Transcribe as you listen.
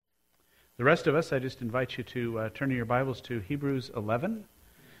The rest of us, I just invite you to turn your Bibles to Hebrews 11.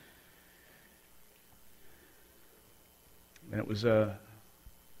 And it was a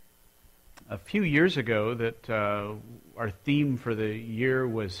few years ago that our theme for the year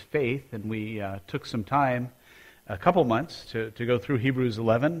was faith, and we took some time, a couple months, to go through Hebrews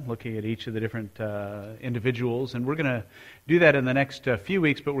 11, looking at each of the different individuals. And we're going to do that in the next few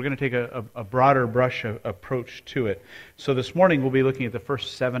weeks, but we're going to take a broader brush approach to it. So this morning we'll be looking at the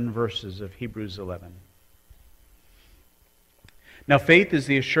first 7 verses of Hebrews 11. Now faith is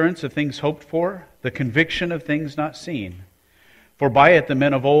the assurance of things hoped for, the conviction of things not seen. For by it the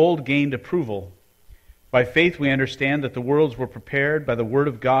men of old gained approval. By faith we understand that the worlds were prepared by the word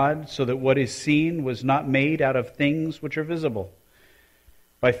of God, so that what is seen was not made out of things which are visible.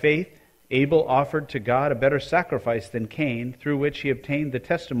 By faith Abel offered to God a better sacrifice than Cain, through which he obtained the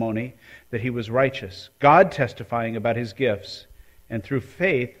testimony that he was righteous, God testifying about his gifts. And through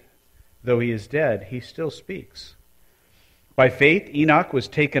faith, though he is dead, he still speaks. By faith, Enoch was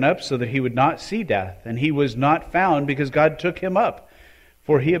taken up so that he would not see death, and he was not found because God took him up.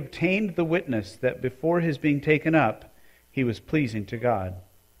 For he obtained the witness that before his being taken up, he was pleasing to God.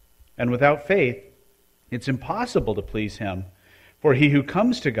 And without faith, it's impossible to please him. For he who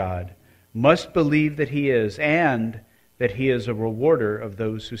comes to God must believe that he is, and that he is a rewarder of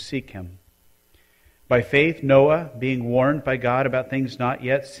those who seek him. By faith, Noah, being warned by God about things not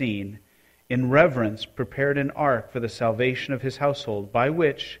yet seen, in reverence prepared an ark for the salvation of his household, by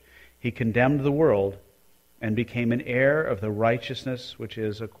which he condemned the world and became an heir of the righteousness which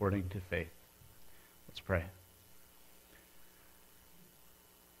is according to faith. Let's pray.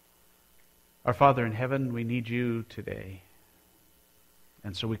 Our Father in heaven, we need you today.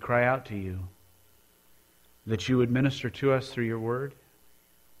 And so we cry out to you that you would minister to us through your word.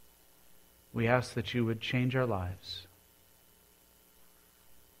 We ask that you would change our lives,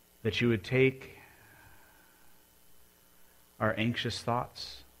 that you would take our anxious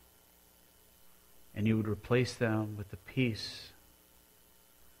thoughts and you would replace them with the peace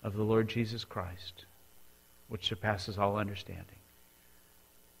of the Lord Jesus Christ, which surpasses all understanding.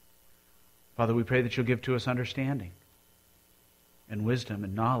 Father, we pray that you'll give to us understanding and wisdom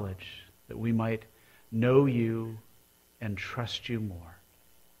and knowledge, that we might know you and trust you more.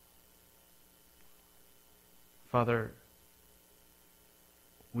 Father,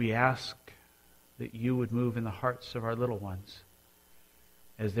 we ask that you would move in the hearts of our little ones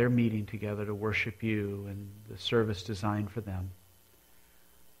as they're meeting together to worship you and the service designed for them.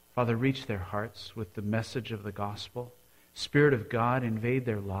 Father, reach their hearts with the message of the gospel. Spirit of God, invade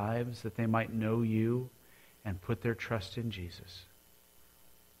their lives that they might know you and put their trust in Jesus.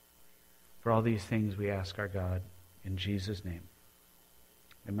 For all these things we ask our God in Jesus' name.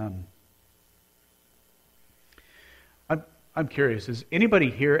 Amen. I'm curious, has anybody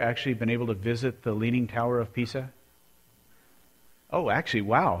here actually been able to visit the Leaning Tower of Pisa? Oh, actually,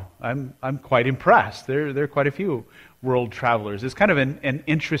 wow. I'm quite impressed. There are quite a few world travelers. It's kind of an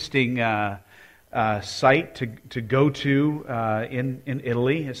interesting site to go to in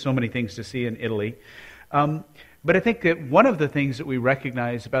Italy. There's so many things to see in Italy. But I think that one of the things that we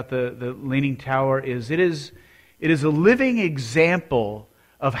recognize about the Leaning Tower is it is a living example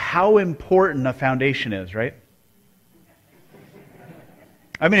of how important a foundation is, right?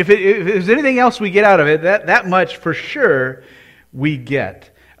 I mean, if there's anything else we get out of it, that much for sure we get.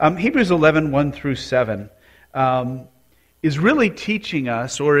 Hebrews 11, 1 through 7, is really teaching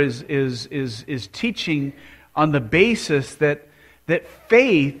us, or is teaching on the basis that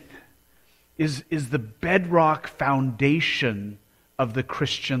faith is the bedrock foundation of the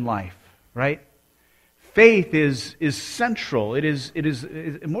Christian life, right? Faith is central. It is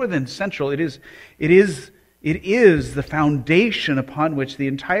more than central. It is the foundation upon which the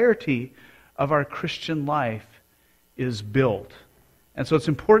entirety of our Christian life is built. And so it's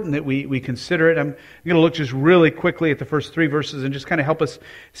important that we consider it. I'm going to look just really quickly at the first 3 verses and just kind of help us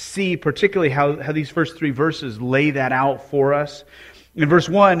see particularly how these first 3 verses lay that out for us. In verse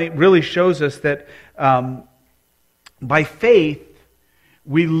 1, it really shows us that by faith,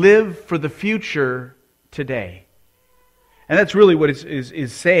 we live for the future today. And that's really what it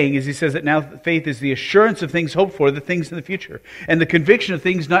is saying, is he says that now faith is the assurance of things hoped for, the things in the future, and the conviction of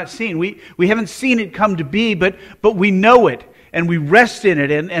things not seen. We haven't seen it come to be, but we know it, and we rest in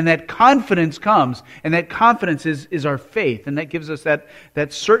it, and that confidence comes, and that confidence is our faith, and that gives us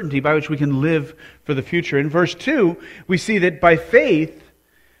that certainty by which we can live for the future. In verse 2, we see that by faith,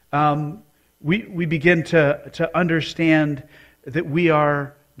 we begin to understand that we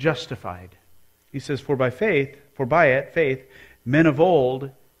are justified. He says, for by it, faith, men of old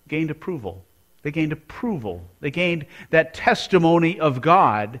gained approval. They gained approval. They gained that testimony of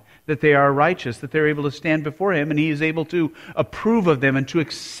God that they are righteous, that they're able to stand before Him, and He is able to approve of them and to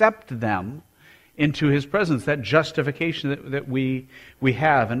accept them into His presence, that justification that we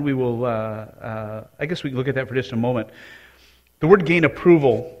have. And we will, I guess we can look at that for just a moment. The word gain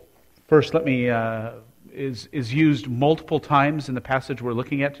approval, first let me, is used multiple times in the passage we're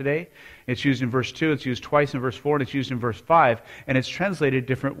looking at today. It's used in verse 2, it's used twice in verse 4, and it's used in verse 5, and it's translated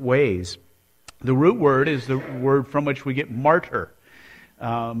different ways. The root word is the word from which we get martyr.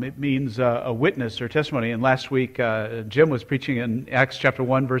 It means a witness or testimony. And last week, Jim was preaching in Acts chapter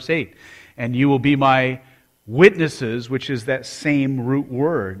 1, verse 8. And you will be my witnesses, which is that same root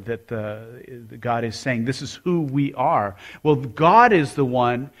word that God is saying. This is who we are. Well, God is the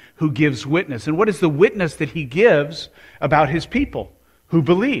one who gives witness. And what is the witness that He gives about His people who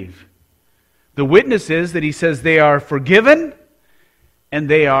believe? The witness is that He says they are forgiven and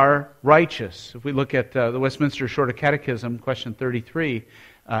they are righteous. If we look at the Westminster Shorter Catechism, question 33,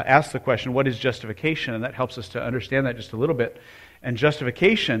 asks the question, what is justification? And that helps us to understand that just a little bit. And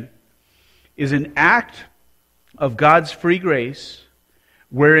justification is an act of God's free grace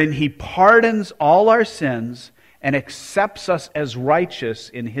wherein He pardons all our sins and accepts us as righteous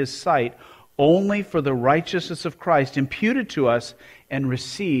in His sight only for the righteousness of Christ imputed to us and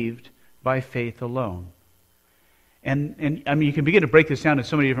received by faith alone. And I mean, you can begin to break this down in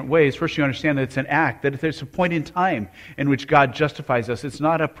so many different ways. First, you understand that it's an act, that there's a point in time in which God justifies us. It's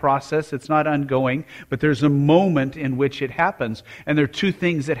not a process, it's not ongoing, but there's a moment in which it happens. And there are two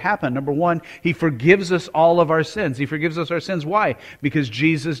things that happen. Number one, He forgives us all of our sins. He forgives us our sins. Why? Because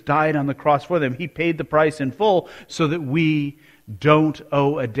Jesus died on the cross for them. He paid the price in full so that we don't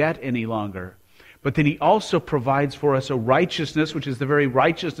owe a debt any longer. But then He also provides for us a righteousness, which is the very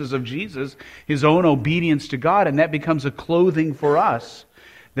righteousness of Jesus, His own obedience to God, and that becomes a clothing for us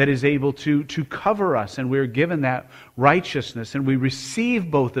that is able to cover us, and we're given that righteousness, and we receive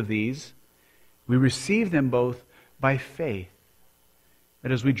both of these. We receive them both by faith.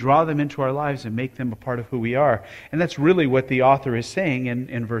 That as we draw them into our lives and make them a part of who we are. And that's really what the author is saying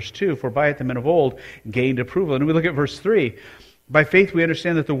in verse 2, for by it the men of old gained approval. And we look at verse 3. By faith we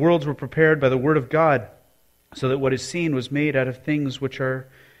understand that the worlds were prepared by the word of God, so that what is seen was made out of things which are,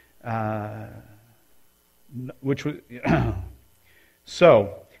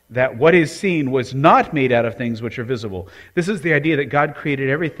 so that what is seen was not made out of things which are visible. This is the idea that God created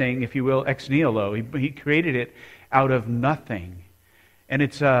everything, if you will, ex nihilo. He created it out of nothing. And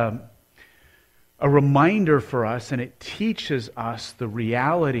it's a reminder for us, and it teaches us the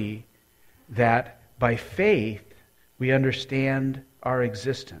reality that by faith, we understand our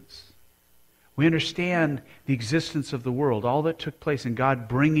existence. We understand the existence of the world, all that took place, and God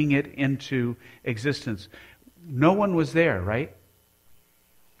bringing it into existence. No one was there, right?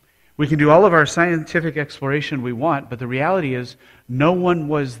 We can do all of our scientific exploration we want, but the reality is no one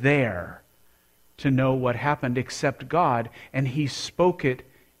was there to know what happened except God, and He spoke it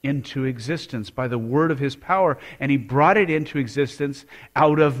into existence by the word of His power, and He brought it into existence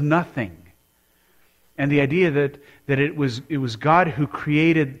out of nothing. And the idea that it was God who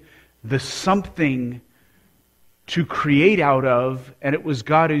created the something to create out of, and it was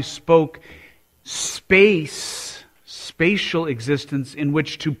God who spoke spatial existence in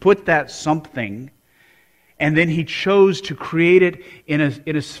which to put that something, and then He chose to create it in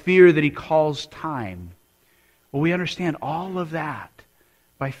a sphere that He calls time. Well, we understand all of that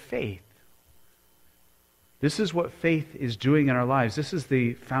by faith. This is what faith is doing in our lives. This is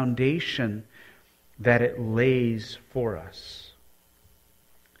the foundation that it lays for us.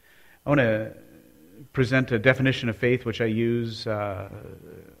 I want to present a definition of faith which I use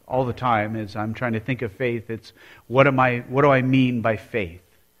all the time as I'm trying to think of faith. It's what do I mean by faith?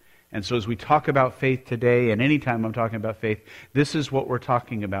 And so as we talk about faith today, and anytime I'm talking about faith, this is what we're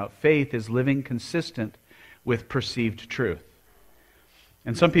talking about. Faith is living consistent with perceived truth.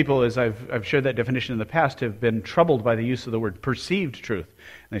 And some people, as I've shared that definition in the past, have been troubled by the use of the word perceived truth.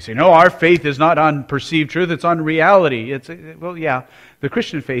 And they say, no, our faith is not on perceived truth, it's on reality. Well, yeah, the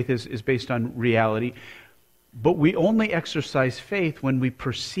Christian faith is based on reality, but we only exercise faith when we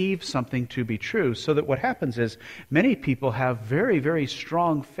perceive something to be true, so that what happens is many people have very, very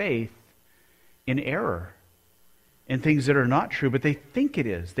strong faith in error, in things that are not true, but they think it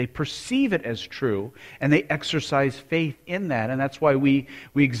is. They perceive it as true, and they exercise faith in that. And that's why we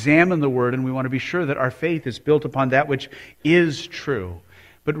examine the Word, and we want to be sure that our faith is built upon that which is true.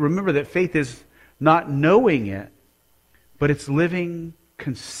 But remember that faith is not knowing it, but it's living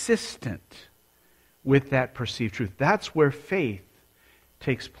consistent with that perceived truth. That's where faith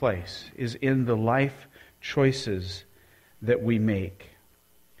takes place, is in the life choices that we make.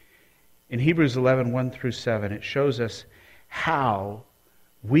 in Hebrews 11, 1 through 7, it shows us how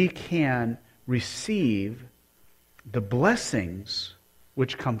we can receive the blessings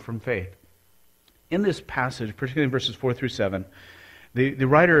which come from faith. In this passage, particularly in verses 4 through 7, the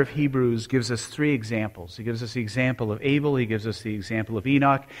writer of Hebrews gives us three examples. He gives us the example of Abel, he gives us the example of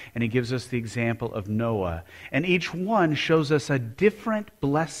Enoch, and he gives us the example of Noah. And each one shows us a different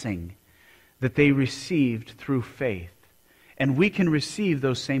blessing that they received through faith. And we can receive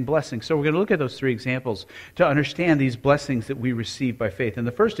those same blessings. So we're going to look at those three examples to understand these blessings that we receive by faith. And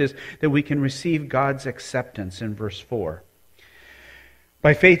the first is that we can receive God's acceptance in verse 4.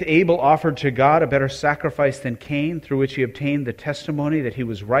 By faith, Abel offered to God a better sacrifice than Cain, through which he obtained the testimony that he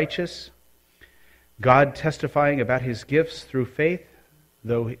was righteous. God testifying about his gifts through faith,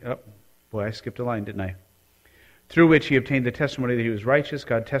 I skipped a line, didn't I? Through which he obtained the testimony that he was righteous,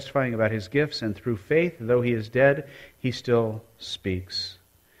 God testifying about his gifts, and through faith, though he is dead, he still speaks.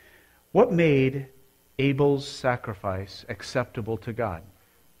 What made Abel's sacrifice acceptable to God?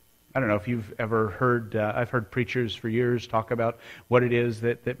 I don't know if you've ever heard, I've heard preachers for years talk about what it is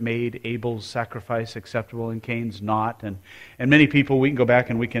that made Abel's sacrifice acceptable and Cain's not. And many people, we can go back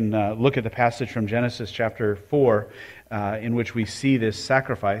and we can look at the passage from Genesis chapter 4 in which we see this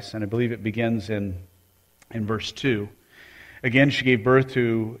sacrifice, and I believe it begins in verse 2. Again, she gave birth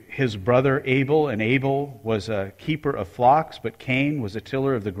to his brother Abel, and Abel was a keeper of flocks, but Cain was a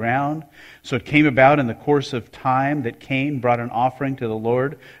tiller of the ground. So it came about in the course of time that Cain brought an offering to the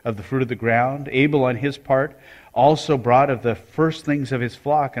Lord of the fruit of the ground. Abel, on his part, also brought of the firstlings of his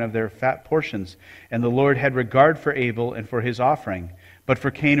flock and of their fat portions. And the Lord had regard for Abel and for his offering. But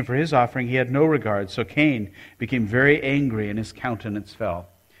for Cain and for his offering he had no regard. So Cain became very angry, and his countenance fell.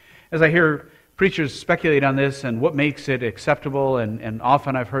 As I hear preachers speculate on this and what makes it acceptable, and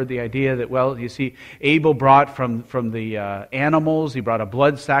often I've heard the idea that, well, you see, Abel brought from the animals, he brought a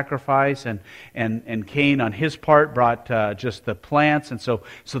blood sacrifice, and Cain on his part brought just the plants, and so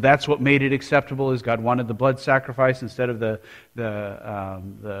that's what made it acceptable, is God wanted the blood sacrifice instead of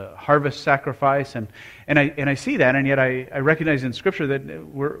the harvest sacrifice, and I see that, and yet I recognize in Scripture that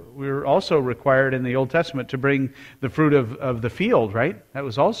we're also required in the Old Testament to bring the fruit of the field, right? That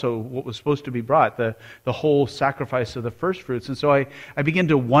was also what was supposed to be brought, the whole sacrifice of the first fruits. And so I begin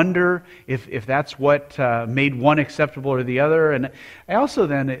to wonder if that's what made one acceptable or the other. And I also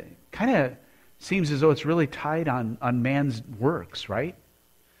then, it kind of seems as though it's really tied on man's works, right?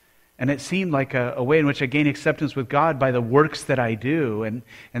 And it seemed like a way in which I gain acceptance with God by the works that I do. And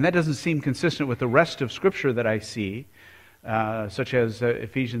that doesn't seem consistent with the rest of Scripture that I see, such as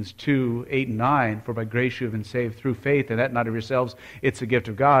Ephesians 2, 8 and 9, for by grace you have been saved through faith, and that not of yourselves, it's a gift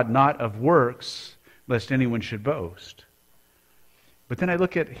of God, not of works, lest anyone should boast. But then I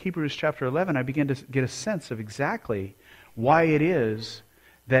look at Hebrews chapter 11, I begin to get a sense of exactly why it is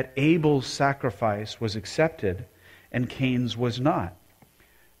that Abel's sacrifice was accepted and Cain's was not.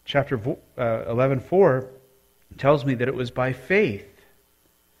 Chapter 11:4 tells me that it was by faith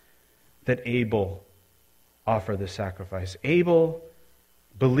that Abel offered the sacrifice. Abel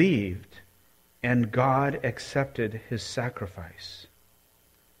believed, and God accepted his sacrifice.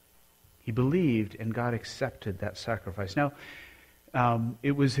 He believed, and God accepted that sacrifice. Now,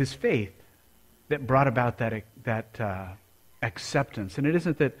 it was his faith that brought about that acceptance. And it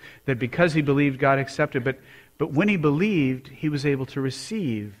isn't that because he believed, God accepted, but when he believed, he was able to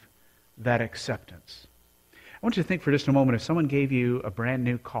receive that acceptance. I want you to think for just a moment, if someone gave you a brand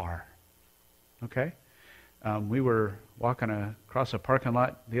new car, okay? We were walking across a parking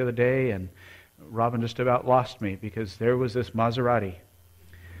lot the other day, and Robin just about lost me because there was this Maserati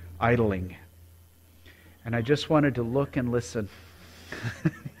idling. And I just wanted to look and listen.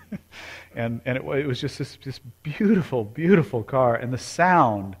 and it was just this beautiful, beautiful car, and the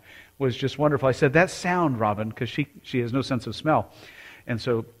sound was just wonderful. I said, that sound, Robin, because she has no sense of smell. And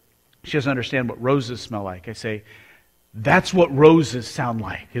so she doesn't understand what roses smell like. I say, that's what roses sound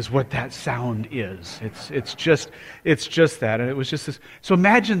like, is what that sound is. It's just that. And it was just this. So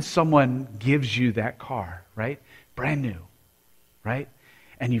imagine someone gives you that car, right? Brand new, right?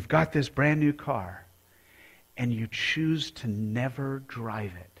 And you've got this brand new car, and you choose to never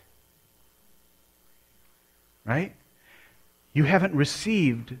drive it, right? You haven't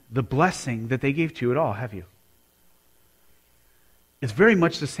received the blessing that they gave to you at all, have you? It's very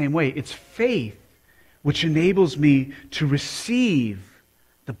much the same way. It's faith which enables me to receive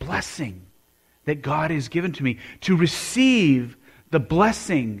the blessing that God has given to me, to receive the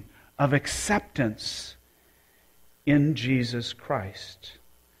blessing of acceptance in Jesus Christ.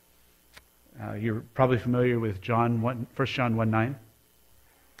 You're probably familiar with 1 John 1:9.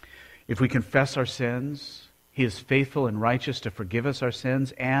 If we confess our sins, He is faithful and righteous to forgive us our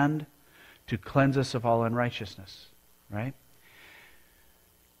sins and to cleanse us of all unrighteousness, right?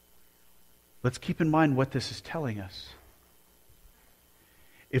 Let's keep in mind what this is telling us.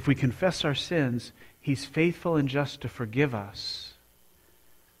 If we confess our sins, He's faithful and just to forgive us.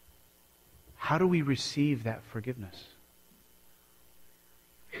 How do we receive that forgiveness?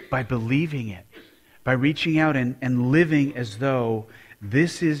 By believing it. By reaching out and living as though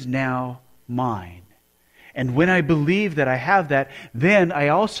this is now mine. And when I believe that I have that, then I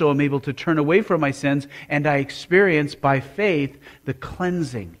also am able to turn away from my sins, and I experience by faith the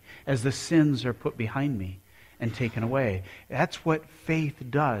cleansing as the sins are put behind me and taken away. That's what faith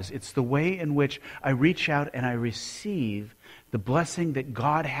does. It's the way in which I reach out and I receive the blessing that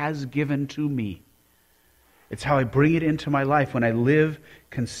God has given to me. It's how I bring it into my life when I live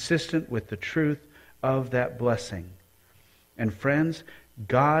consistent with the truth of that blessing. And friends,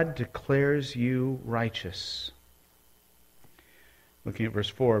 God declares you righteous. Looking at verse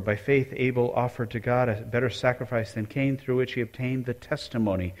 4, by faith Abel offered to God a better sacrifice than Cain, through which he obtained the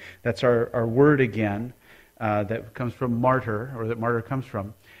testimony. That's our word again, that comes from martyr, or that martyr comes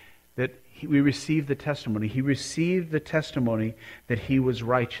from. That we receive the testimony. He received the testimony that he was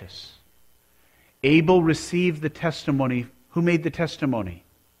righteous. Abel received the testimony. Who made the testimony?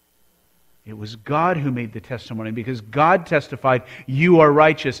 It was God who made the testimony, because God testified, you are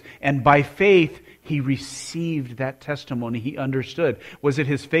righteous. And by faith, he received that testimony. He understood. Was it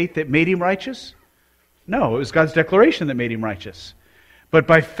his faith that made him righteous? No, it was God's declaration that made him righteous. But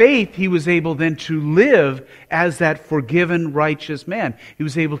by faith, he was able then to live as that forgiven, righteous man. He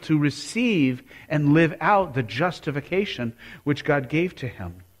was able to receive and live out the justification which God gave to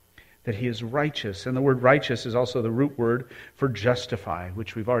him, that he is righteous. And the word righteous is also the root word for justify,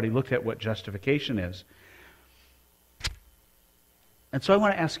 which we've already looked at what justification is. And so I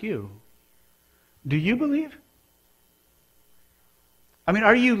want to ask you, do you believe? I mean,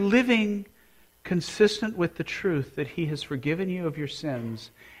 are you living consistent with the truth that he has forgiven you of your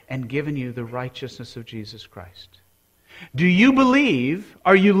sins and given you the righteousness of Jesus Christ? Do you believe,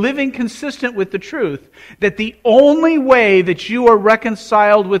 are you living consistent with the truth that the only way that you are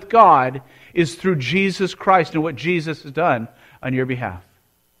reconciled with God is through Jesus Christ and what Jesus has done on your behalf?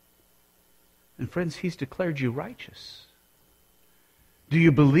 And friends, he's declared you righteous. Do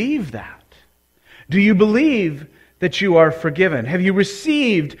you believe that? Do you believe that you are forgiven? Have you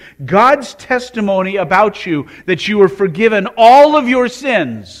received God's testimony about you that you are forgiven all of your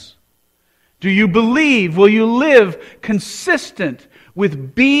sins? Do you believe? Will you live consistent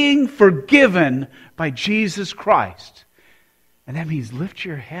with being forgiven by Jesus Christ? And that means lift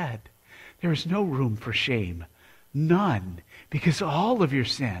your head. There is no room for shame. None. Because all of your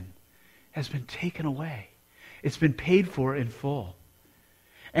sin has been taken away. It's been paid for in full.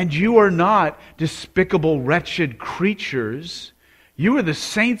 And you are not despicable, wretched creatures. You are the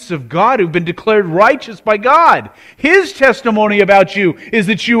saints of God who've been declared righteous by God. His testimony about you is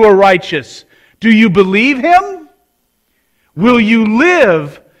that you are righteous. Do you believe Him? Will you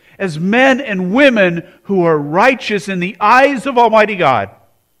live as men and women who are righteous in the eyes of Almighty God?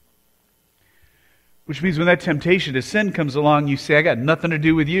 Which means when that temptation to sin comes along, you say, I got nothing to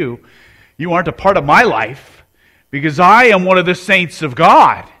do with you. You aren't a part of my life. Because I am one of the saints of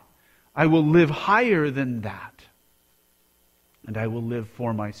God. I will live higher than that. And I will live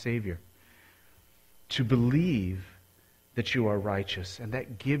for my Savior. To believe that you are righteous. And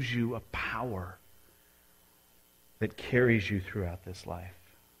that gives you a power that carries you throughout this life.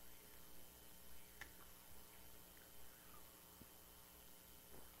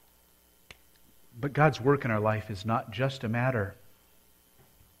 But God's work in our life is not just a matter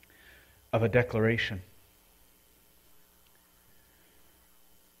of a declaration.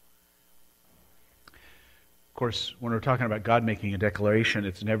 Of course, when we're talking about God making a declaration,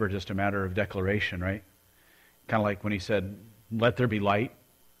 it's never just a matter of declaration, right? Kind of like when he said, let there be light,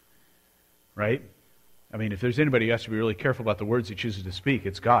 right? I mean, if there's anybody who has to be really careful about the words he chooses to speak,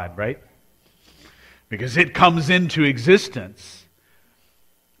 it's God, right? Because it comes into existence.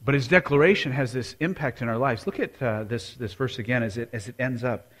 But his declaration has this impact in our lives. Look at this verse again as it ends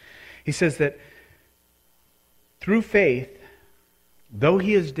up. He says that through faith, though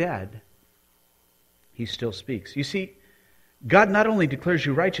he is dead, he still speaks. You see, God not only declares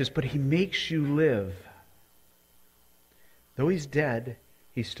you righteous, but he makes you live. Though he's dead,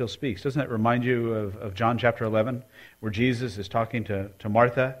 he still speaks. Doesn't that remind you of John chapter 11, where Jesus is talking to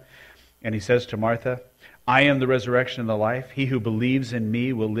Martha, and he says to Martha, I am the resurrection and the life. He who believes in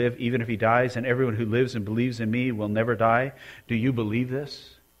me will live even if he dies, and everyone who lives and believes in me will never die. Do you believe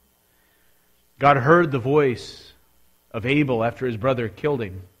this? God heard the voice of Abel after his brother killed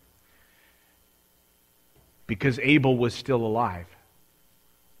him, because Abel was still alive.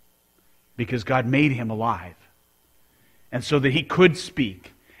 because God made him alive. And so that he could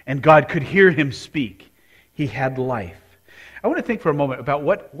speak, and God could hear him speak, he had life. I want to think for a moment about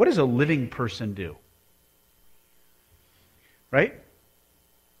what does a living person do? Right?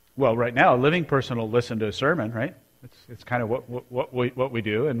 Well, right now, a living person will listen to a sermon, right? It's kind of what we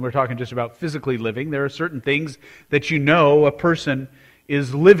do, and we're talking just about physically living. There are certain things that you know a person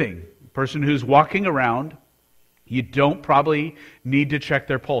is living. A person who's walking around, you don't probably need to check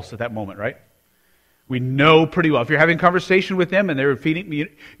their pulse at that moment, right? We know pretty well. If you're having a conversation with them and they're feeding you,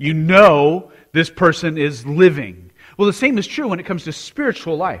 you know this person is living. Well, the same is true when it comes to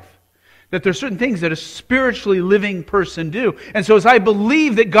spiritual life. That there's certain things that a spiritually living person do. And so as I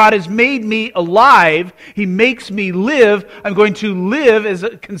believe that God has made me alive, He makes me live, I'm going to live as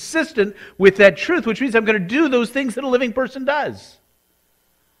consistent with that truth, which means I'm going to do those things that a living person does.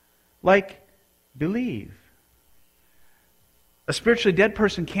 Like believe. A spiritually dead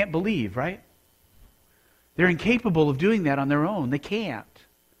person can't believe, right? They're incapable of doing that on their own. They can't.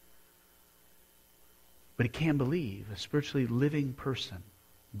 But he can believe. A spiritually living person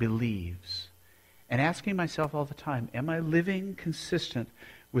believes. And asking myself all the time, am I living consistent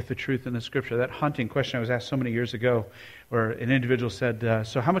with the truth in the Scripture? That hunting question I was asked so many years ago, where an individual said,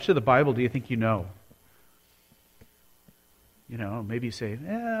 so how much of the Bible do you think you know? You know, maybe you say,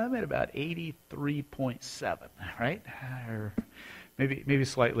 I'm at about 83.7, right? Or maybe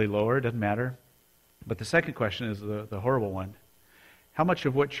slightly lower, doesn't matter. But the second question is the horrible one. How much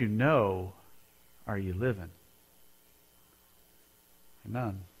of what you know are you living?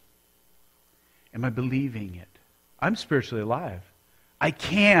 None. Am I believing it? I'm spiritually alive. I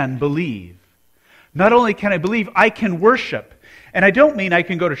can believe. Not only can I believe, I can worship. And I don't mean I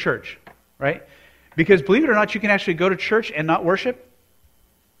can go to church, right? Because believe it or not, you can actually go to church and not worship.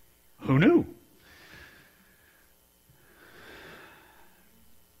 Who knew?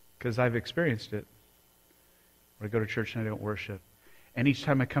 Because I've experienced it. I go to church and I don't worship. And each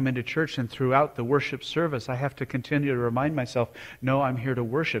time I come into church and throughout the worship service, I have to continue to remind myself, no, I'm here to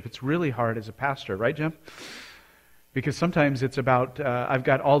worship. It's really hard as a pastor, right, Jim? Because sometimes it's about, I've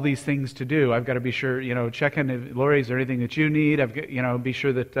got all these things to do. I've got to be sure, check in, if, Lori, is there anything that you need? I've got, be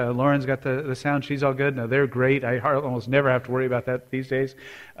sure that Lauren's got the sound. She's all good. No, they're great. I almost never have to worry about that these days.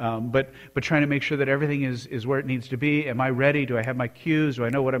 But trying to make sure that everything is where it needs to be. Am I ready? Do I have my cues? Do I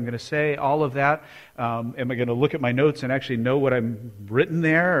know what I'm going to say? All of that. Am I going to look at my notes and actually know what I'm written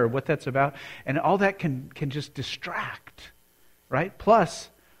there or what that's about? And all that can just distract, right? Plus,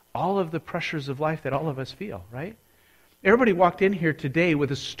 all of the pressures of life that all of us feel, right? Everybody walked in here today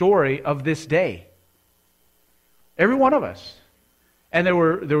with a story of this day. Every one of us. And there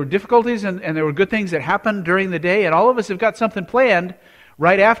were difficulties and there were good things that happened during the day, and all of us have got something planned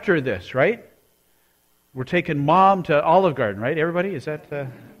right after this, right? We're taking Mom to Olive Garden, right? Everybody? Is that...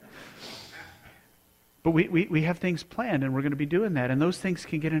 But we have things planned, and we're going to be doing that, and those things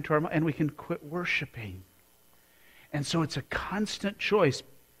can get into our mind, and we can quit worshiping. And so it's a constant choice.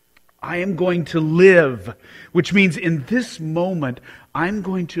 I am going to live, which means in this moment, I'm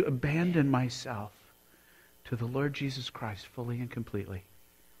going to abandon myself to the Lord Jesus Christ fully and completely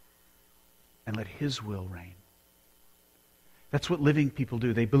and let His will reign. That's what living people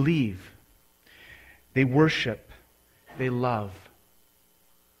do. They believe, they worship, they love.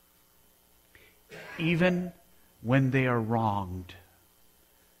 Even when they are wronged,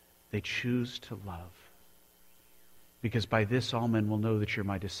 they choose to love. Because by this all men will know that you're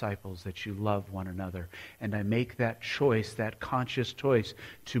my disciples, that you love one another. And I make that choice, that conscious choice,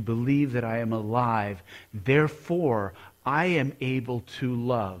 to believe that I am alive. Therefore, I am able to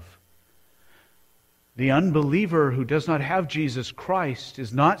love. The unbeliever who does not have Jesus Christ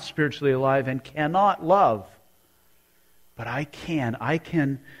is not spiritually alive and cannot love. But I can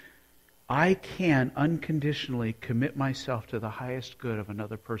unconditionally commit myself to the highest good of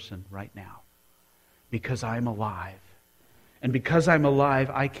another person right now. Because I'm alive. And because I'm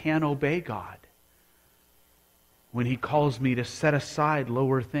alive, I can obey God when He calls me to set aside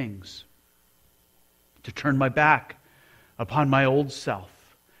lower things, to turn my back upon my old self,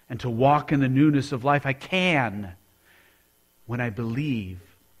 and to walk in the newness of life. I can when I believe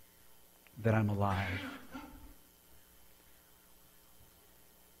that I'm alive.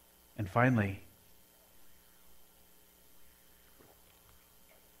 And finally,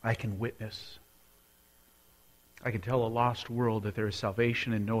 I can witness. I can tell a lost world that there is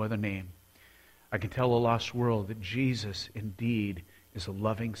salvation in no other name. I can tell a lost world that Jesus indeed is a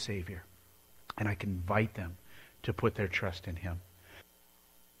loving Savior. And I can invite them to put their trust in Him.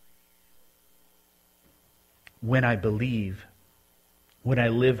 When I believe, when I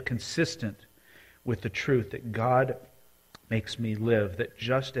live consistent with the truth that God makes me live, that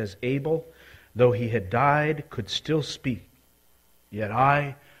just as Abel, though he had died, could still speak, yet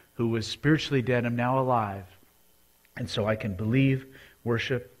I, who was spiritually dead, am now alive, and so I can believe,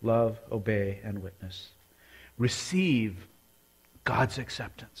 worship, love, obey, and witness. Receive God's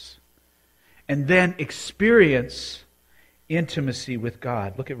acceptance, and then experience intimacy with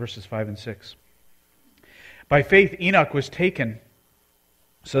God. Look at verses 5 and 6. By faith Enoch was taken up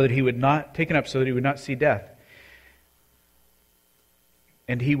so that he would not see death.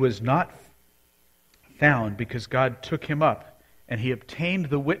 And he was not found because God took him up, and he obtained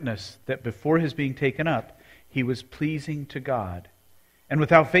the witness that before his being taken up, he was pleasing to God. And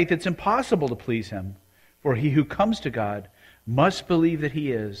without faith it's impossible to please him, for he who comes to God must believe that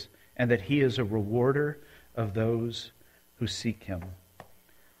he is, and that he is a rewarder of those who seek him.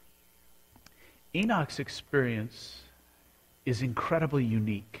 Enoch's experience is incredibly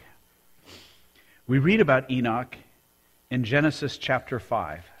unique. We read about Enoch in Genesis chapter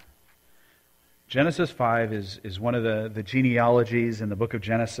 5. Genesis 5 is one of the genealogies in the book of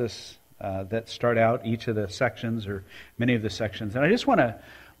Genesis that start out each of the sections, or many of the sections. And I just want to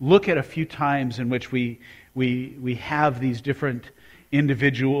look at a few times in which we have these different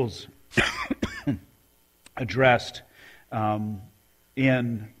individuals addressed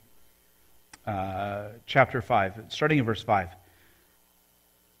in chapter 5, starting in verse 5.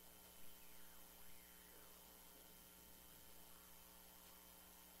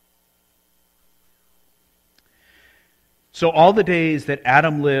 So all the days that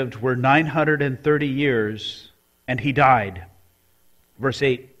Adam lived were 930 years, and he died. Verse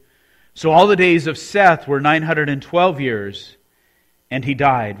 8. So all the days of Seth were 912 years, and he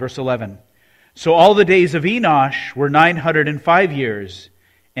died. Verse 11. So all the days of Enosh were 905 years,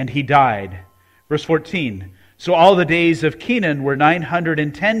 and he died. Verse 14. So all the days of Kenan were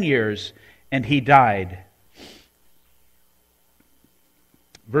 910 years, and he died.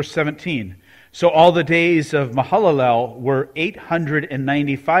 Verse 17. So all the days of Mahalalel were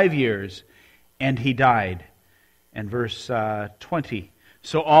 895 years, and he died. And verse 20.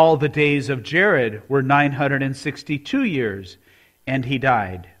 So all the days of Jared were 962 years, and he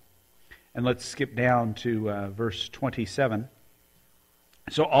died. And let's skip down to verse 27.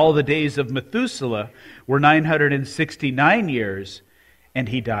 So all the days of Methuselah were 969 years, and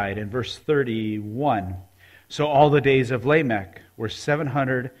he died. And verse 31. So all the days of Lamech were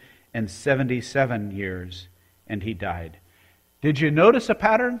 777 years, and he died. Did you notice a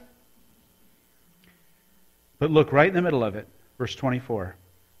pattern? But look right in the middle of it, verse 24.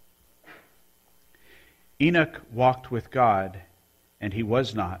 Enoch walked with God, and he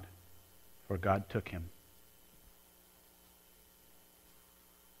was not, for God took him.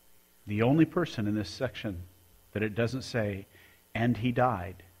 The only person in this section that it doesn't say, and he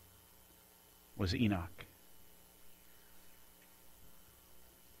died, was Enoch.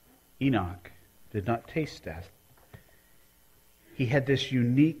 Enoch did not taste death. He had this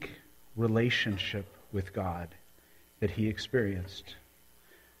unique relationship with God that he experienced.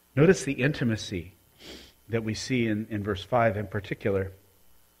 Notice the intimacy that we see in verse 5 in particular.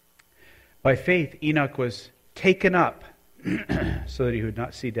 By faith, Enoch was taken up so that he would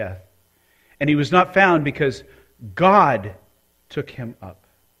not see death. And he was not found because God took him up,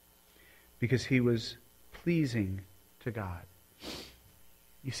 because he was pleasing to God.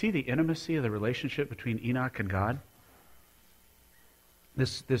 You see the intimacy of the relationship between Enoch and God?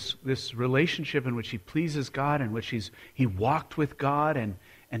 This relationship in which he pleases God, in which he walked with God,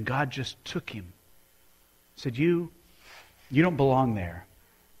 and God just took him. Said, you don't belong there.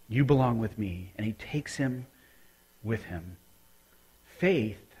 You belong with me. And he takes him with him.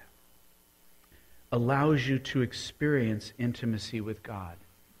 Faith allows you to experience intimacy with God.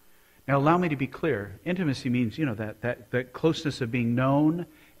 Now, allow me to be clear. Intimacy means, that closeness of being known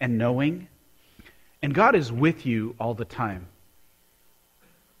and knowing. And God is with you all the time.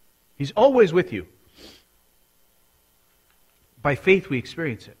 He's always with you. By faith, we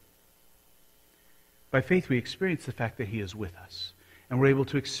experience it. By faith, we experience the fact that He is with us. And we're able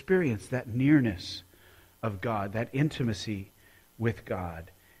to experience that nearness of God, that intimacy with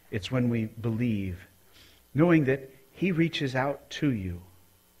God. It's when we believe, knowing that He reaches out to you.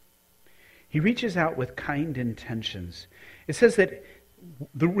 He reaches out with kind intentions. It says that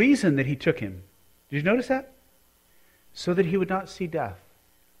the reason that He took him, did you notice that? So that he would not see death.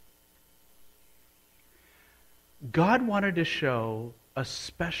 God wanted to show a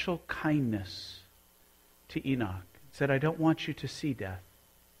special kindness to Enoch. He said, I don't want you to see death.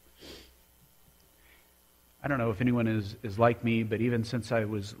 I don't know if anyone is like me, but even since I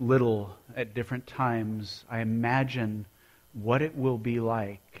was little at different times, I imagine what it will be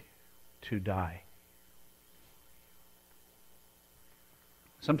like to die.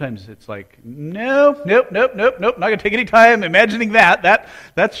 Sometimes it's like, nope, not going to take any time imagining that.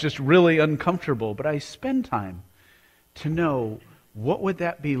 That's just really uncomfortable. But I spend time to know what would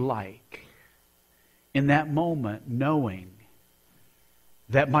that be like in that moment, knowing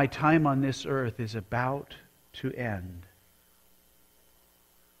that my time on this earth is about to end.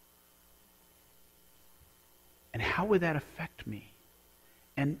 And how would that affect me?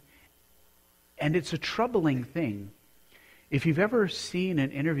 And it's a troubling thing. If you've ever seen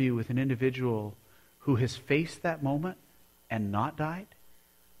an interview with an individual who has faced that moment and not died,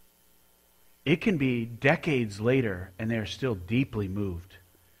 it can be decades later and they're still deeply moved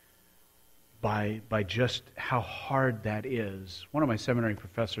by just how hard that is. One of my seminary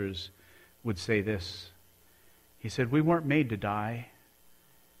professors would say this. He said, "We weren't made to die,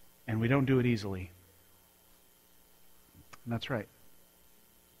 and we don't do it easily." And that's right.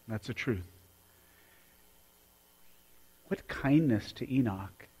 That's the truth. What kindness to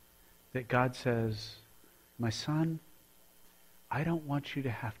Enoch that God says, "My son, I don't want you to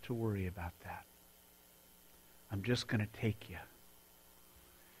have to worry about that. I'm just going to take you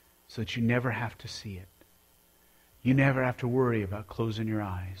so that you never have to see it. You never have to worry about closing your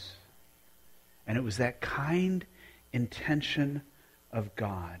eyes." And it was that kind intention of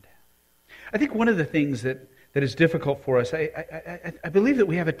God. I think one of the things that is difficult for us, I believe that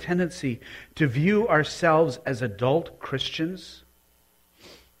we have a tendency to view ourselves as adult Christians.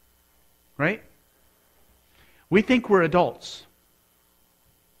 Right? We think we're adults.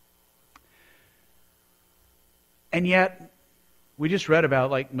 And yet, we just read about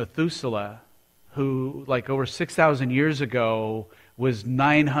like Methuselah, who like over 6,000 years ago was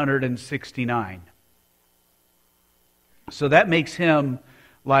 969. So that makes him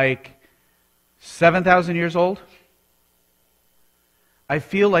like 7,000 years old? I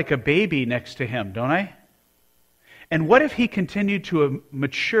feel like a baby next to him, don't I? And what if he continued to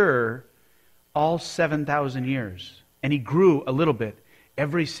mature all 7,000 years? And he grew a little bit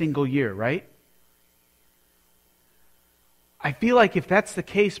every single year, right? I feel like if that's the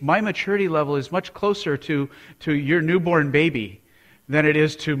case, my maturity level is much closer to your newborn baby than it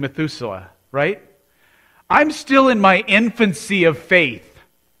is to Methuselah, right? I'm still in my infancy of faith.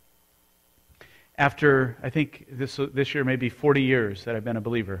 After, I think this year may be 40 years that I've been a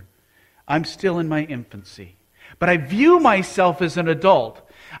believer. I'm still in my infancy. But I view myself as an adult.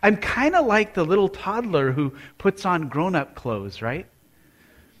 I'm kind of like the little toddler who puts on grown-up clothes, right?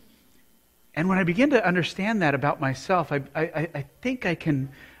 And when I begin to understand that about myself, I think I can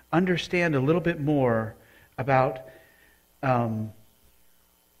understand a little bit more about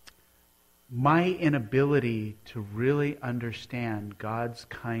my inability to really understand God's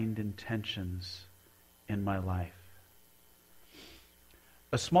kind intentions in my life.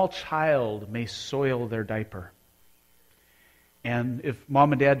 A small child may soil their diaper. And if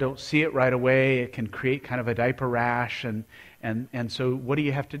mom and dad don't see it right away, it can create kind of a diaper rash. And so what do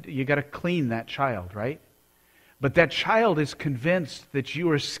you have to do? You got to clean that child, right? But that child is convinced that you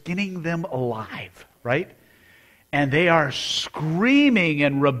are skinning them alive, right? And they are screaming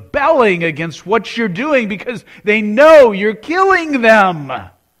and rebelling against what you're doing because they know you're killing them.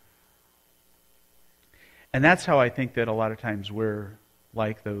 And that's how I think that a lot of times we're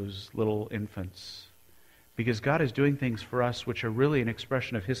like those little infants. Because God is doing things for us which are really an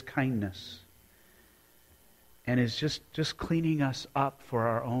expression of His kindness. And is just cleaning us up for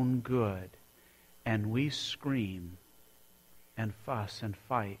our own good. And we scream and fuss and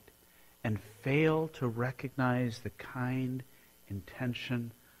fight and fail to recognize the kind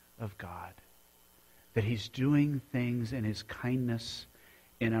intention of God. That He's doing things in His kindness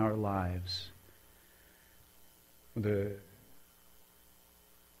in our lives.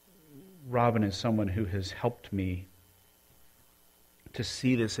 Robin is someone who has helped me to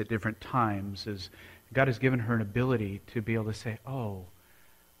see this at different times, as God has given her an ability to be able to say, "Oh,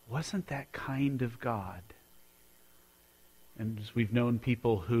 wasn't that kind of God?" And as we've known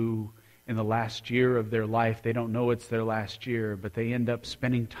people who in the last year of their life, they don't know it's their last year, but they end up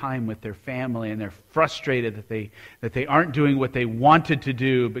spending time with their family, and they're frustrated that they aren't doing what they wanted to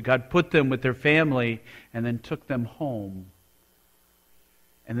do, but God put them with their family and then took them home.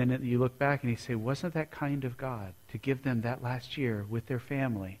 And then you look back and you say, wasn't that kind of God to give them that last year with their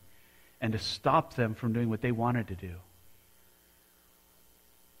family and to stop them from doing what they wanted to do?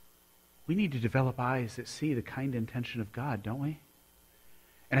 We need to develop eyes that see the kind intention of God, don't we?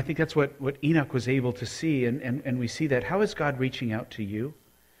 And I think that's what Enoch was able to see, and we see that. How is God reaching out to you?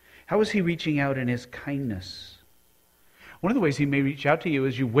 How is He reaching out in His kindness? One of the ways He may reach out to you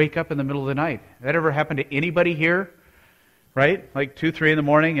is you wake up in the middle of the night. That ever happened to anybody here? right? Like 2, 3 in the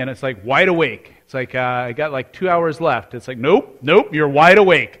morning, and it's like wide awake. It's like, I got like 2 hours left. It's like, nope, you're wide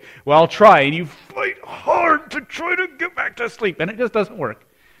awake. Well, I'll try. And you fight hard to try to get back to sleep, and it just doesn't work,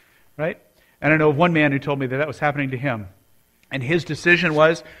 right? And I know of one man who told me that was happening to him. And his decision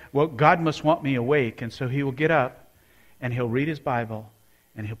was, well, God must want me awake, and so he will get up, and he'll read his Bible,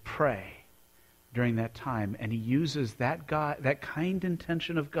 and he'll pray during that time. And he uses that kind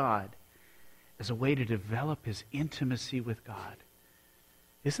intention of God as a way to develop his intimacy with God.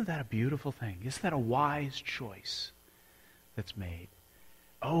 Isn't that a beautiful thing? Isn't that a wise choice that's made?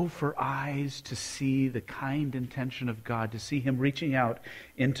 Oh, for eyes to see the kind intention of God, to see him reaching out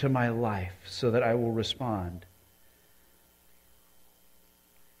into my life so that I will respond.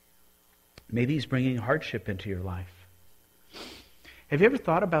 Maybe he's bringing hardship into your life. Have you ever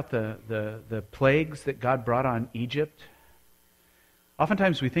thought about the plagues that God brought on Egypt?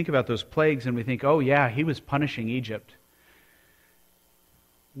 Oftentimes we think about those plagues and we think, oh yeah, he was punishing Egypt.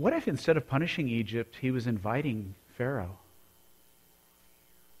 What if instead of punishing Egypt, he was inviting Pharaoh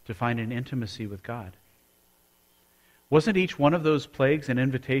to find an intimacy with God? Wasn't each one of those plagues an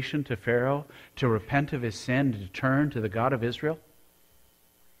invitation to Pharaoh to repent of his sin, to turn to the God of Israel?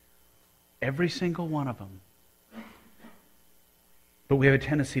 Every single one of them. But we have a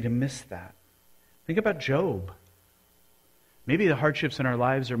tendency to miss that. Think about Job. Maybe the hardships in our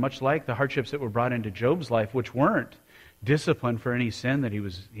lives are much like the hardships that were brought into Job's life, which weren't discipline for any sin that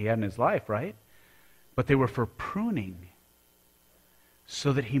he had in his life, right? But they were for pruning,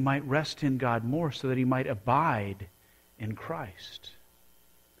 so that he might rest in God more, so that he might abide in Christ.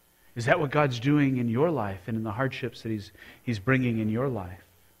 Is that what God's doing in your life and in the hardships that He's bringing in your life?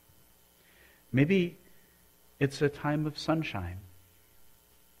 Maybe it's a time of sunshine.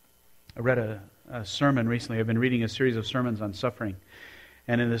 I read a sermon recently. I've been reading a series of sermons on suffering.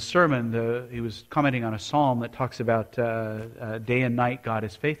 And in this sermon, he was commenting on a psalm that talks about day and night God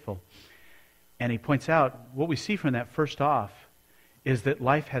is faithful. And he points out, what we see from that first off is that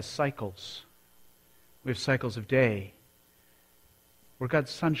life has cycles. We have cycles of day where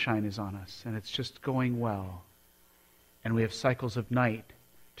God's sunshine is on us and it's just going well. And we have cycles of night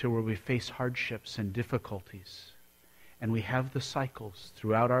to where we face hardships and difficulties. And we have the cycles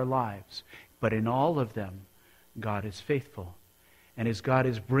throughout our lives. But in all of them, God is faithful. And as God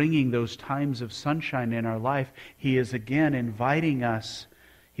is bringing those times of sunshine in our life, He is again inviting us.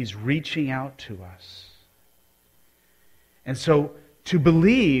 He's reaching out to us. And so, to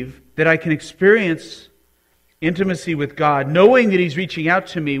believe that I can experience intimacy with God, knowing that He's reaching out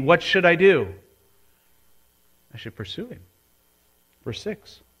to me, what should I do? I should pursue Him. Verse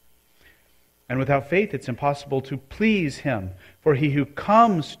 6. And without faith it's impossible to please Him. For he who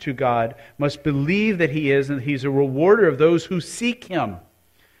comes to God must believe that He is, and that He's a rewarder of those who seek Him.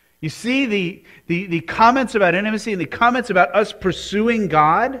 You see the comments about intimacy and the comments about us pursuing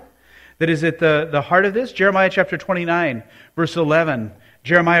God that is at the heart of this? Jeremiah chapter 29, verse 11.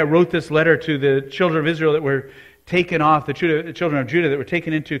 Jeremiah wrote this letter to the children of Israel that were taken off, the children of Judah that were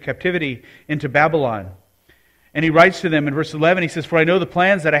taken into captivity into Babylon. And he writes to them in verse 11, he says, "For I know the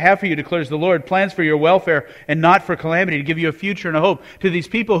plans that I have for you, declares the Lord, plans for your welfare and not for calamity, to give you a future and a hope." To these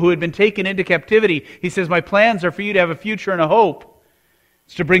people who had been taken into captivity, he says, "My plans are for you to have a future and a hope.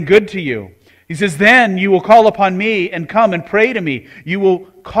 It's to bring good to you." He says, "Then you will call upon me and come and pray to me. You will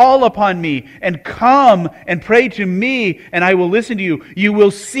call upon me and come and pray to me, and I will listen to you. You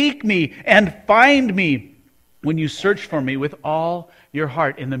will seek me and find me when you search for me with all your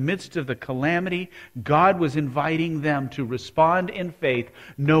heart." In the midst of the calamity, God was inviting them to respond in faith,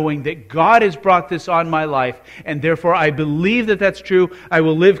 knowing that God has brought this on my life, and therefore I believe that that's true. I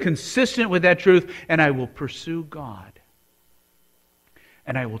will live consistent with that truth, and I will pursue God.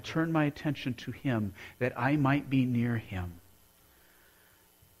 And I will turn my attention to Him, that I might be near Him.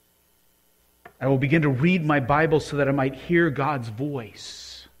 I will begin to read my Bible so that I might hear God's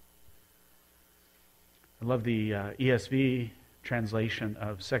voice. I love the ESV translation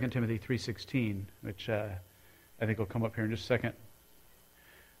of 2 Timothy 3:16, which I think will come up here in just a second,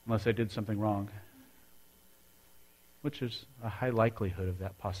 unless I did something wrong, which is a high likelihood of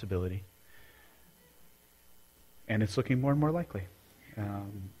that possibility. And it's looking more and more likely.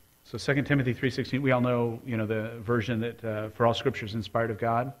 So 2 Timothy 3:16, we all know, the version that for all Scripture is inspired of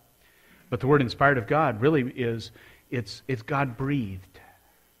God. But the word inspired of God really is, it's God-breathed.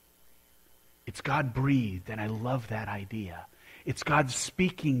 It's God-breathed, and I love that idea. It's God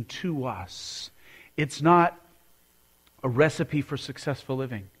speaking to us. It's not a recipe for successful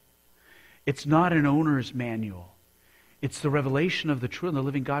living. It's not an owner's manual. It's the revelation of the true and the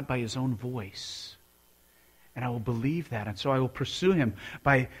living God by His own voice. And I will believe that. And so I will pursue him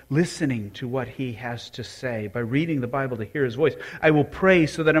by listening to what he has to say, by reading the Bible to hear his voice. I will pray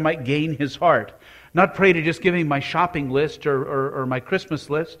so that I might gain his heart. Not pray to just give him my shopping list or my Christmas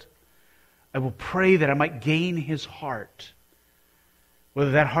list. I will pray that I might gain his heart.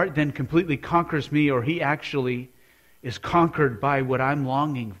 Whether that heart then completely conquers me or he actually is conquered by what I'm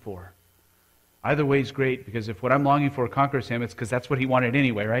longing for. Either way is great, because if what I'm longing for conquers him, it's because that's what he wanted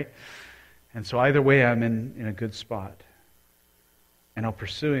anyway, right? And so either way, I'm in a good spot. And I'll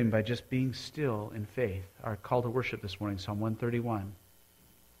pursue him by just being still in faith. Our call to worship this morning, Psalm 131.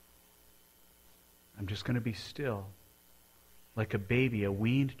 I'm just going to be still, like a baby, a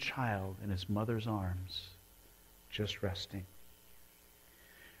weaned child in his mother's arms, just resting.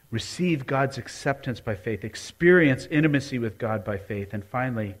 Receive God's acceptance by faith. Experience intimacy with God by faith. And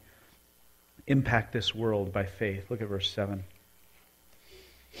finally, impact this world by faith. Look at verse 7.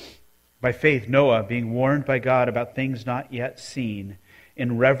 By faith, Noah, being warned by God about things not yet seen,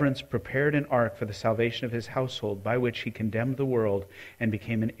 in reverence prepared an ark for the salvation of his household, by which he condemned the world and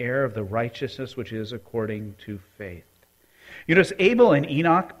became an heir of the righteousness which is according to faith. You notice Abel and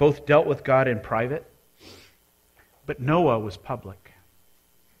Enoch both dealt with God in private, but Noah was public.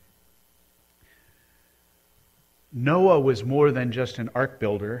 Noah was more than just an ark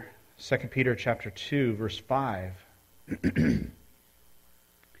builder. 2 Peter chapter 2, verse 5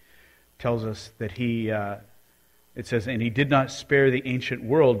 tells us that it says, and he did not spare the ancient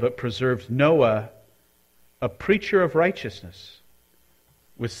world, but preserved Noah, a preacher of righteousness,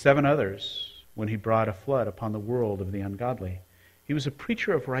 with 7 others, when he brought a flood upon the world of the ungodly. He was a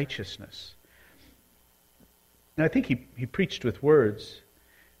preacher of righteousness. And I think he preached with words,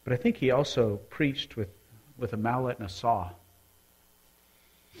 but I think he also preached with a mallet and a saw.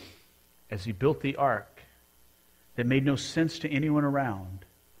 As he built the ark that made no sense to anyone around.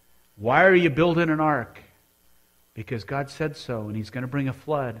 Why are you building an ark? Because God said so, and he's going to bring a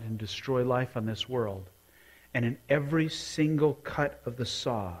flood and destroy life on this world. And in every single cut of the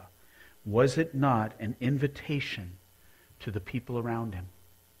saw, was it not an invitation to the people around him?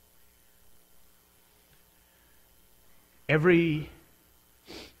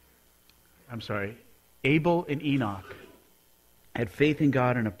 Abel and Enoch had faith in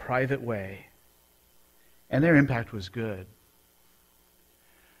God in a private way, and their impact was good.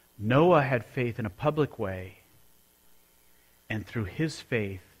 Noah had faith in a public way, and through his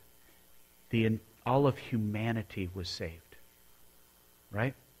faith, all of humanity was saved.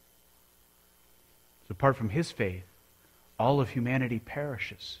 Right? So apart from his faith, all of humanity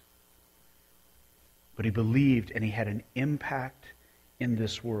perishes. But he believed, and he had an impact in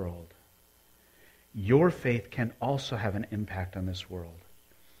this world. Your faith can also have an impact on this world.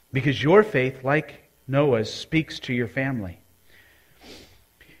 Because your faith, like Noah's, speaks to your family.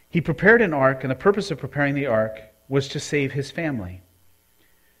 He prepared an ark, and the purpose of preparing the ark was to save his family.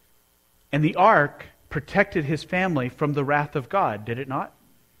 And the ark protected his family from the wrath of God, did it not?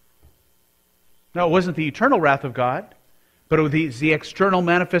 No, it wasn't the eternal wrath of God, but it was the external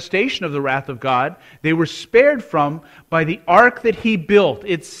manifestation of the wrath of God. They were spared from by the ark that he built.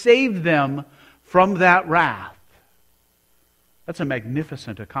 It saved them from that wrath. That's a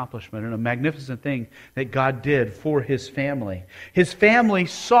magnificent accomplishment and a magnificent thing that God did for his family. His family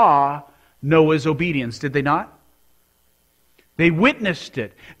saw Noah's obedience, did they not? They witnessed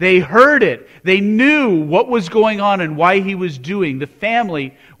it. They heard it. They knew what was going on and why he was doing. The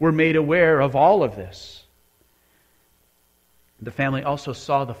family were made aware of all of this. The family also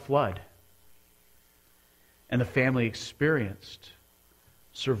saw the flood. And the family experienced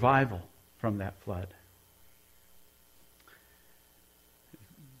survival from that flood.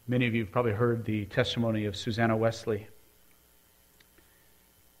 Many of you have probably heard the testimony of Susanna Wesley,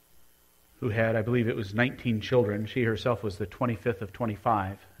 who had, I believe it was 19 children. She herself was the 25th of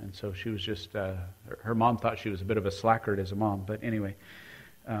 25, and so she was just, her mom thought she was a bit of a slackard as a mom, but anyway,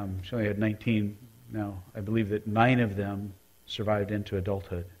 she only had 19. Now, I believe that 9 of them survived into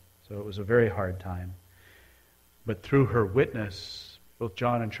adulthood, so it was a very hard time. But through her witness, both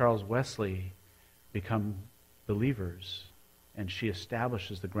John and Charles Wesley become believers, and she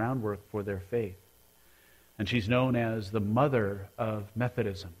establishes the groundwork for their faith. And she's known as the mother of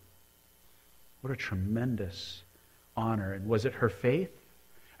Methodism. What a tremendous honor. And was it her faith?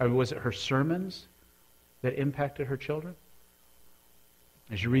 Or was it her sermons that impacted her children?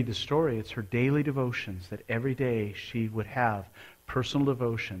 As you read the story, it's her daily devotions that every day she would have personal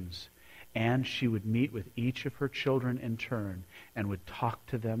devotions, and she would meet with each of her children in turn and would talk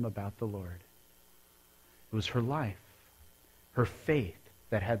to them about the Lord. It was her life, her faith,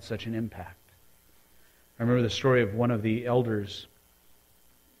 that had such an impact. I remember the story of one of the elders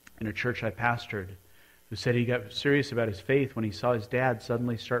in a church I pastored who said he got serious about his faith when he saw his dad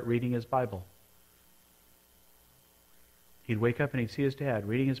suddenly start reading his Bible. He'd wake up and he'd see his dad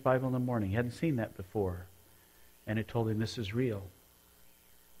reading his Bible in the morning. He hadn't seen that before. And it told him this is real.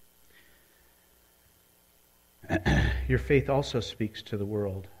 Your faith also speaks to the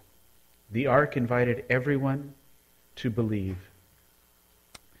world. The ark invited everyone to believe.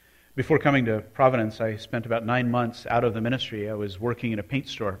 Before coming to Providence, I spent about 9 months out of the ministry. I was working in a paint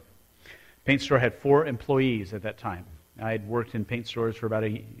store. Paint store had 4 employees at that time. I had worked in paint stores for about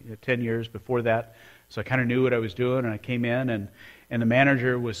 10 years before that, so I kind of knew what I was doing, and I came in, and the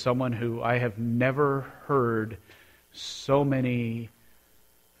manager was someone who I have never heard so many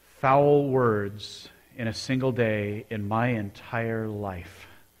foul words in a single day in my entire life.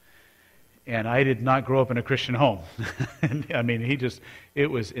 And I did not grow up in a Christian home. I mean,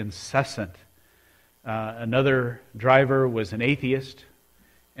 it was incessant. Another driver was an atheist,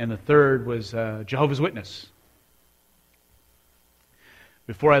 and the third was a Jehovah's Witness.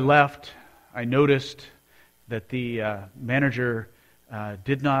 Before I left, I noticed that the manager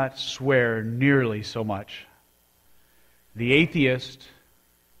did not swear nearly so much. The atheist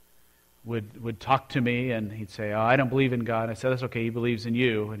would talk to me, and he'd say, "Oh, I don't believe in God." I said, "That's okay, he believes in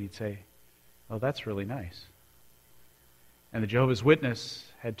you." And he'd say, "Oh, that's really nice." And the Jehovah's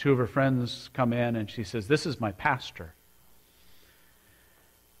Witness had 2 of her friends come in, and she says, "This is my pastor."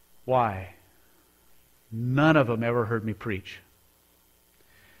 Why? None of them ever heard me preach.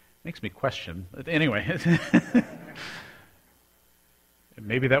 Makes me question. But anyway,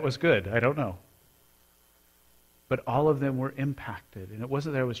 maybe that was good. I don't know. But all of them were impacted. And it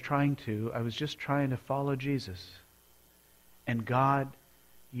wasn't that I was trying to. I was just trying to follow Jesus. And God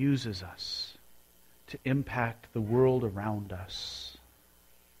uses us to impact the world around us.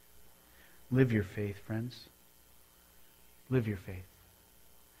 Live your faith, friends. Live your faith.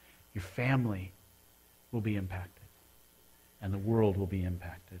 Your family will be impacted. And the world will be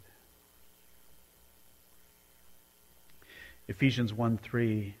impacted. Ephesians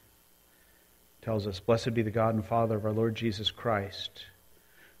 1:3 tells us, "Blessed be the God and Father of our Lord Jesus Christ,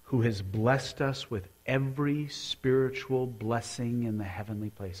 who has blessed us with every spiritual blessing in the heavenly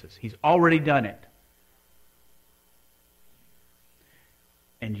places." He's already done it.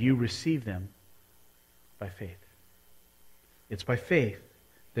 And you receive them by faith. It's by faith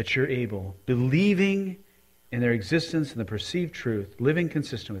that you're able, believing in their existence and the perceived truth, living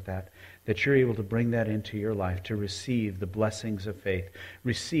consistent with that you're able to bring that into your life, to receive the blessings of faith.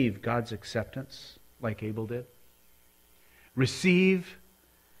 Receive God's acceptance, like Abel did. Receive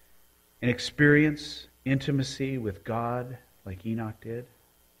and experience intimacy with God, like Enoch did.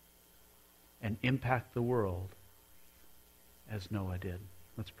 And impact the world as Noah did.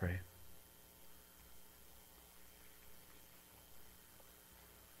 Let's pray.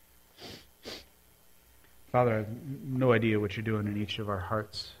 Father, I have no idea what you're doing in each of our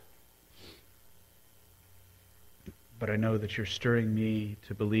hearts. But I know that you're stirring me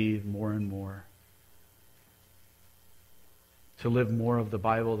to believe more and more. To live more of the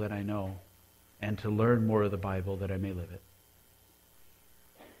Bible that I know. And to learn more of the Bible that I may live it.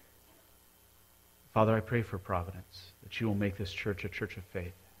 Father, I pray for Providence, that you will make this church a church of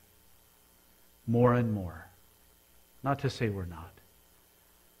faith. More and more. Not to say we're not.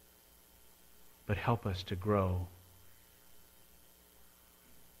 But help us to grow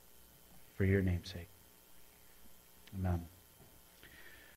for your name's sake. Amen.